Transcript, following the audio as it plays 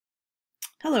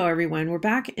Hello, everyone. We're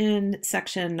back in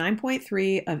section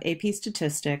 9.3 of AP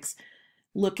Statistics,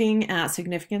 looking at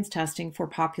significance testing for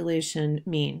population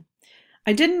mean.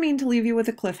 I didn't mean to leave you with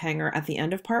a cliffhanger at the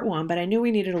end of part 1, but I knew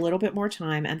we needed a little bit more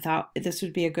time and thought this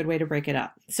would be a good way to break it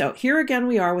up. So here again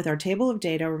we are with our table of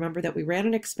data. Remember that we ran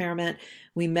an experiment.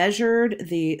 We measured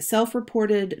the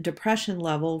self-reported depression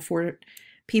level for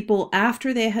people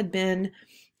after they had been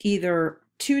either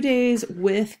 2 days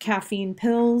with caffeine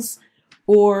pills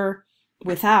or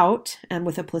without and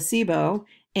with a placebo,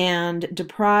 and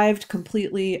deprived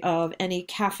completely of any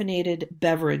caffeinated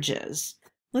beverages.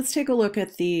 Let's take a look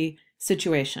at the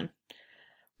situation.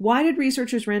 Why did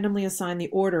researchers randomly assign the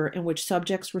order in which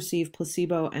subjects receive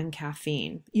placebo and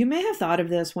caffeine? You may have thought of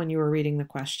this when you were reading the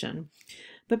question.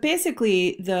 But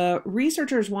basically, the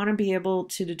researchers want to be able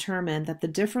to determine that the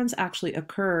difference actually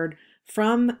occurred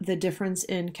from the difference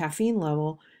in caffeine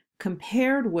level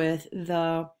compared with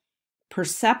the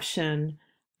perception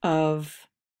of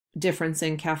difference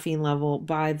in caffeine level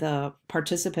by the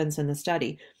participants in the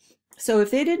study. So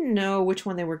if they didn't know which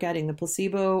one they were getting, the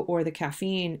placebo or the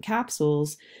caffeine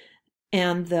capsules,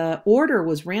 and the order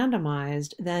was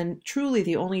randomized, then truly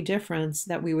the only difference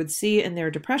that we would see in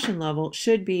their depression level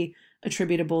should be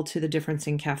attributable to the difference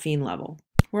in caffeine level.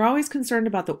 We're always concerned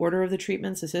about the order of the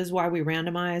treatments. This is why we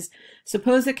randomize.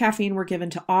 Suppose that caffeine were given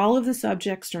to all of the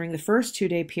subjects during the first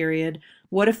 2-day period.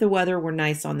 What if the weather were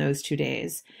nice on those 2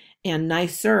 days and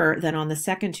nicer than on the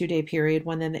second 2-day period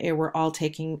when then they were all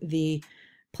taking the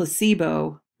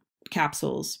placebo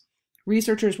capsules?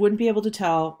 Researchers wouldn't be able to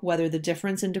tell whether the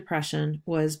difference in depression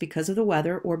was because of the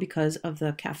weather or because of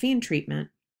the caffeine treatment.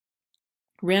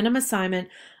 Random assignment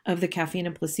of the caffeine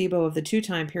and placebo of the 2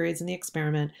 time periods in the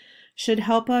experiment should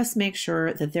help us make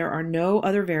sure that there are no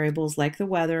other variables like the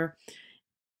weather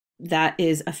that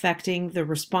is affecting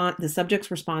the subject's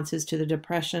responses to the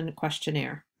depression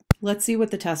questionnaire. Let's see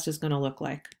what the test is going to look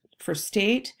like. For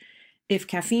state, if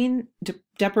caffeine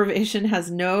deprivation has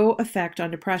no effect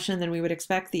on depression, then we would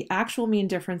expect the actual mean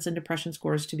difference in depression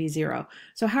scores to be 0.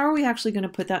 So how are we actually going to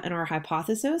put that in our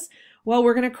hypothesis? Well,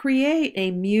 we're going to create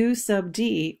a mu sub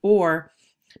d, or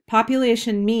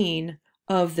population mean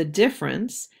of the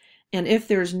difference. And if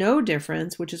there's no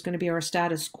difference, which is going to be our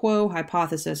status quo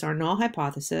hypothesis, our null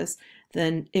hypothesis,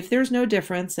 then if there's no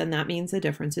difference, then that means the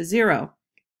difference is 0.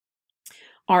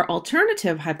 Our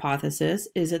alternative hypothesis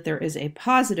is that there is a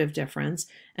positive difference,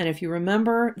 and if you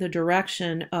remember the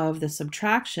direction of the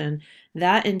subtraction,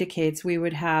 that indicates we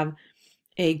would have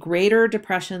a greater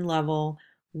depression level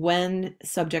when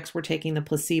subjects were taking the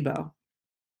placebo.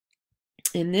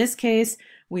 In this case,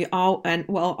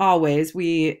 always,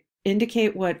 we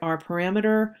indicate what our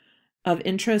parameter of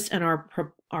interest and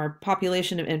our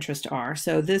population of interest are.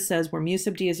 So this says where mu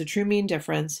sub d is a true mean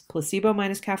difference, placebo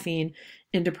minus caffeine,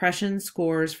 in depression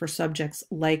scores for subjects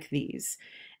like these.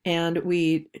 And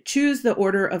we choose the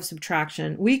order of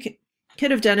subtraction. We could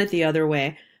have done it the other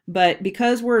way, but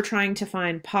because we're trying to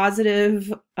find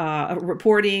positive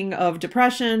reporting of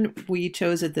depression, we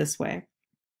chose it this way.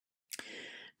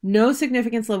 No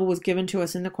significance level was given to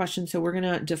us in the question, so we're going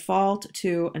to default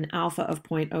to an alpha of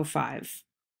 0.05.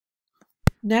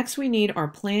 Next, we need our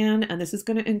plan, and this is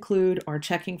going to include our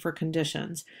checking for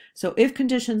conditions. So if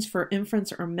conditions for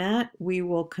inference are met, we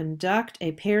will conduct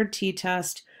a paired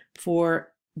t-test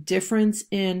for difference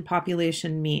in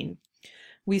population mean.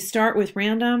 We start with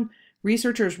random.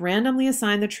 Researchers randomly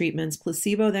assign the treatments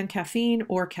placebo then caffeine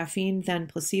or caffeine then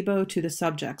placebo to the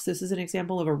subjects. This is an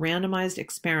example of a randomized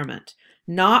experiment,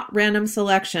 not random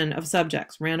selection of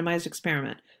subjects, randomized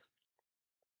experiment.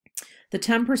 The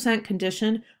 10%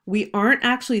 condition, we aren't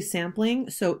actually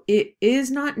sampling, so it is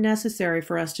not necessary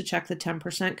for us to check the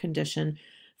 10% condition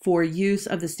for use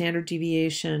of the standard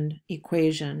deviation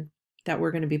equation that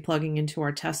we're going to be plugging into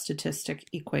our test statistic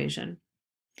equation.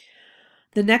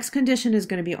 The next condition is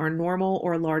going to be our normal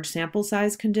or large sample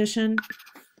size condition.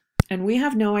 And we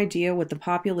have no idea what the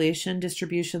population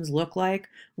distributions look like.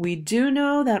 We do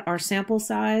know that our sample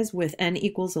size with n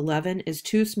equals 11 is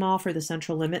too small for the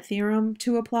central limit theorem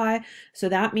to apply. So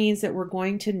that means that we're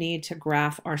going to need to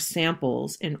graph our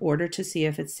samples in order to see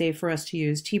if it's safe for us to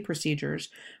use t procedures.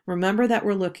 Remember that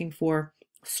we're looking for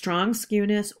strong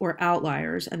skewness or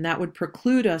outliers, and that would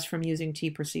preclude us from using t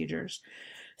procedures.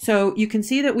 So you can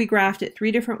see that we graphed it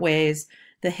 3 different ways: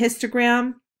 the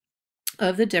histogram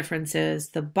of the differences,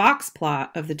 the box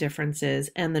plot of the differences,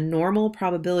 and the normal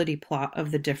probability plot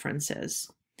of the differences.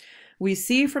 We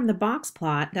see from the box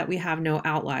plot that we have no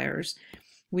outliers.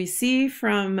 We see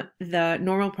from the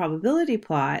normal probability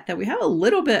plot that we have a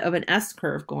little bit of an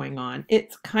S-curve going on.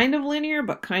 It's kind of linear,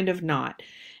 but kind of not.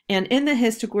 And in the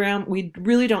histogram, we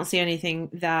really don't see anything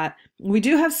that, we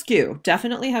do have skew,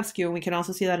 definitely have skew, and we can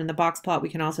also see that in the box plot. We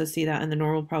can also see that in the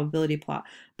normal probability plot,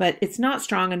 but it's not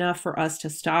strong enough for us to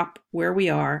stop where we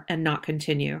are and not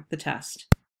continue the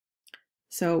test.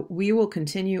 So we will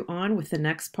continue on with the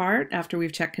next part after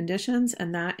we've checked conditions,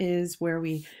 and that is where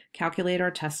we calculate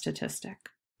our test statistic.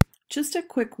 Just a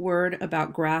quick word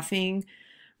about graphing.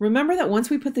 Remember that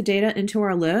once we put the data into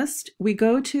our list, we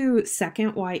go to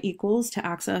second y equals to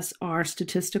access our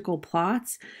statistical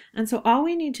plots. And so all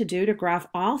we need to do to graph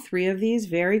all three of these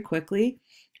very quickly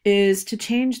is to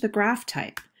change the graph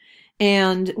type.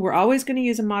 And we're always going to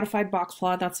use a modified box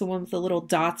plot. That's the one with the little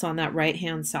dots on that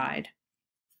right-hand side.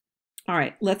 All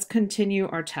right, let's continue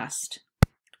our test.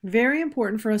 Very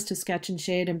important for us to sketch and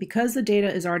shade, and because the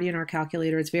data is already in our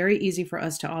calculator, it's very easy for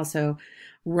us to also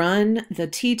run the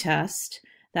t-test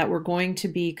that we're going to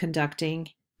be conducting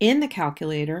in the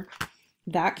calculator.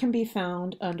 That can be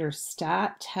found under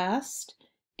stat test,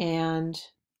 and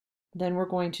then we're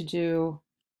going to do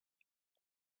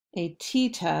a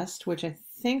t-test, which I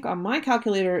think on my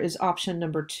calculator is option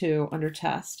number 2 under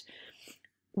test.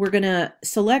 We're going to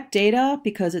select data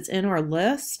because it's in our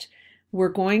list. We're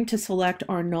going to select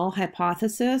our null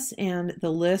hypothesis and the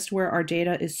list where our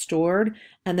data is stored,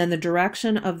 and then the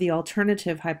direction of the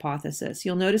alternative hypothesis.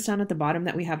 You'll notice down at the bottom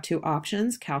that we have 2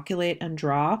 options, calculate and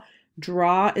draw.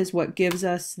 Draw is what gives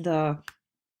us the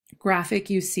graphic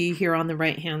you see here on the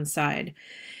right-hand side.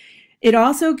 It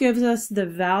also gives us the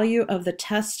value of the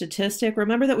test statistic.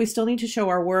 Remember that we still need to show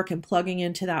our work and plugging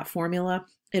into that formula.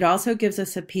 It also gives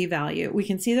us a p-value. We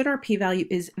can see that our p-value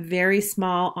is very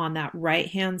small on that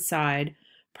right-hand side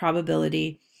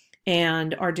probability,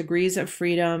 and our degrees of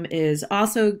freedom is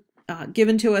also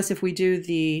given to us if we do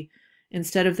the,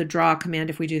 instead of the draw command,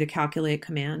 if we do the calculate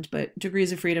command, but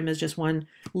degrees of freedom is just one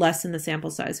less than the sample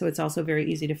size, so it's also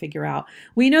very easy to figure out.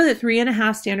 We know that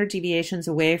 3.5 standard deviations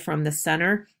away from the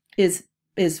center is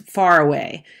far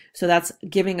away, so that's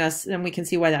giving us, and we can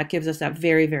see why that gives us that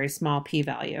very, very small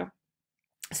p-value.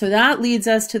 So that leads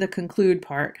us to the conclude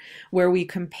part, where we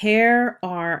compare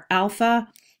our alpha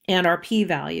and our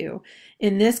p-value.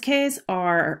 In this case,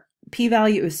 our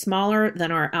p-value is smaller than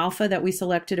our alpha that we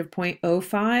selected of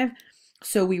 0.05,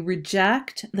 so we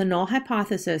reject the null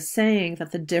hypothesis saying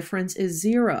that the difference is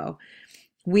 0.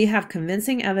 We have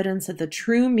convincing evidence that the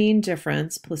true mean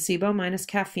difference, placebo minus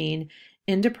caffeine,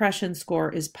 in depression score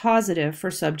is positive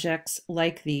for subjects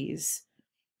like these.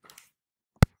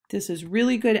 This is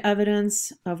really good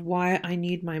evidence of why I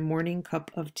need my morning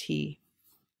cup of tea.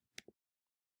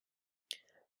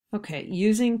 Okay,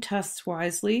 using tests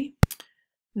wisely.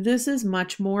 This is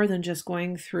much more than just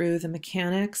going through the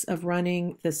mechanics of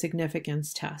running the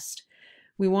significance test.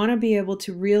 We want to be able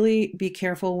to really be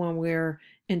careful when we're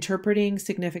interpreting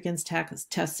significance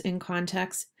tests in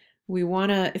context. We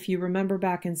want to, if you remember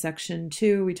back in section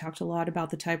 2, we talked a lot about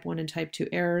the type 1 and type 2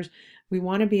 errors. We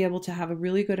want to be able to have a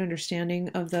really good understanding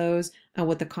of those and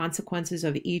what the consequences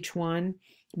of each one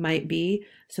might be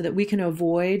so that we can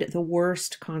avoid the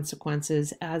worst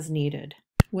consequences as needed.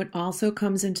 What also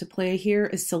comes into play here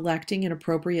is selecting an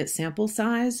appropriate sample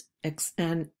size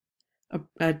and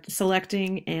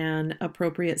selecting an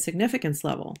appropriate significance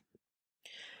level.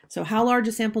 So how large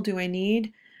a sample do I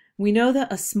need? We know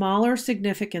that a smaller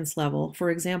significance level, for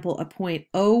example, a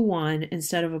 0.01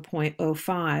 instead of a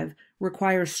 0.05,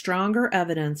 requires stronger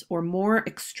evidence or more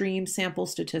extreme sample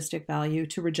statistic value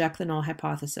to reject the null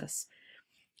hypothesis.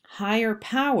 Higher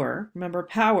power, remember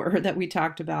power that we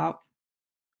talked about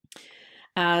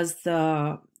as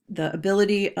the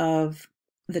ability of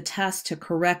the test to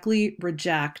correctly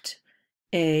reject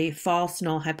a false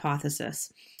null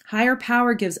hypothesis. Higher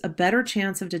power gives a better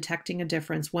chance of detecting a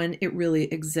difference when it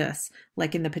really exists,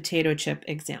 like in the potato chip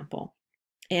example.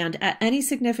 And at any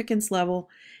significance level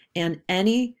and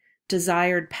any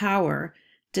desired power,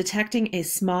 detecting a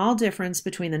small difference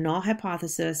between the null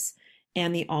hypothesis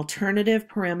and the alternative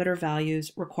parameter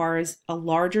values requires a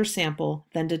larger sample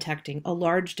than detecting a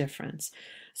large difference.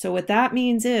 So what that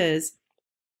means is,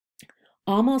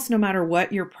 almost no matter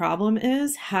what your problem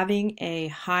is, having a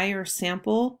higher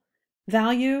sample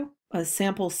value, a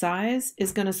sample size,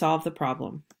 is going to solve the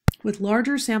problem. With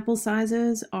larger sample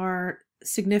sizes, our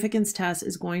significance test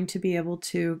is going to be able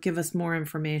to give us more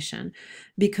information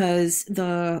because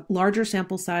the larger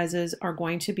sample sizes are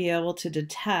going to be able to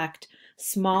detect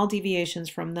small deviations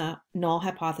from the null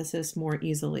hypothesis more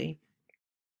easily.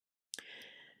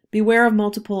 Beware of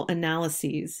multiple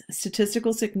analyses.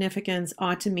 Statistical significance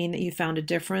ought to mean that you found a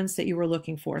difference that you were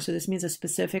looking for. So this means a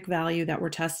specific value that we're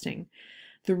testing.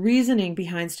 The reasoning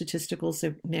behind statistical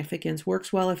significance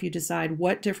works well if you decide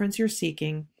what difference you're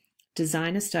seeking,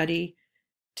 design a study,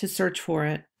 to search for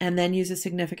it, and then use a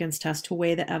significance test to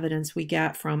weigh the evidence we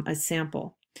get from a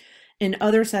sample. In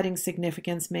other settings,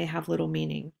 significance may have little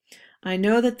meaning. I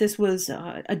know that this was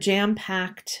a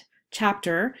jam-packed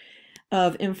chapter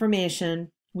of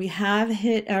information. We have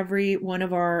hit every one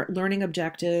of our learning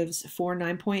objectives for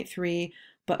 9.3,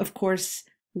 but of course,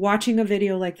 watching a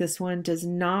video like this one does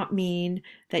not mean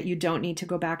that you don't need to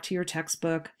go back to your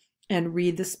textbook and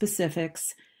read the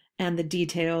specifics and the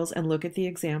details and look at the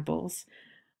examples.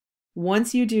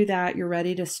 Once you do that, you're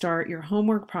ready to start your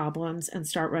homework problems and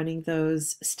start running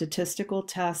those statistical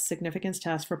tests, significance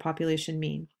tests for population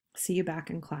mean. See you back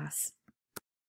in class.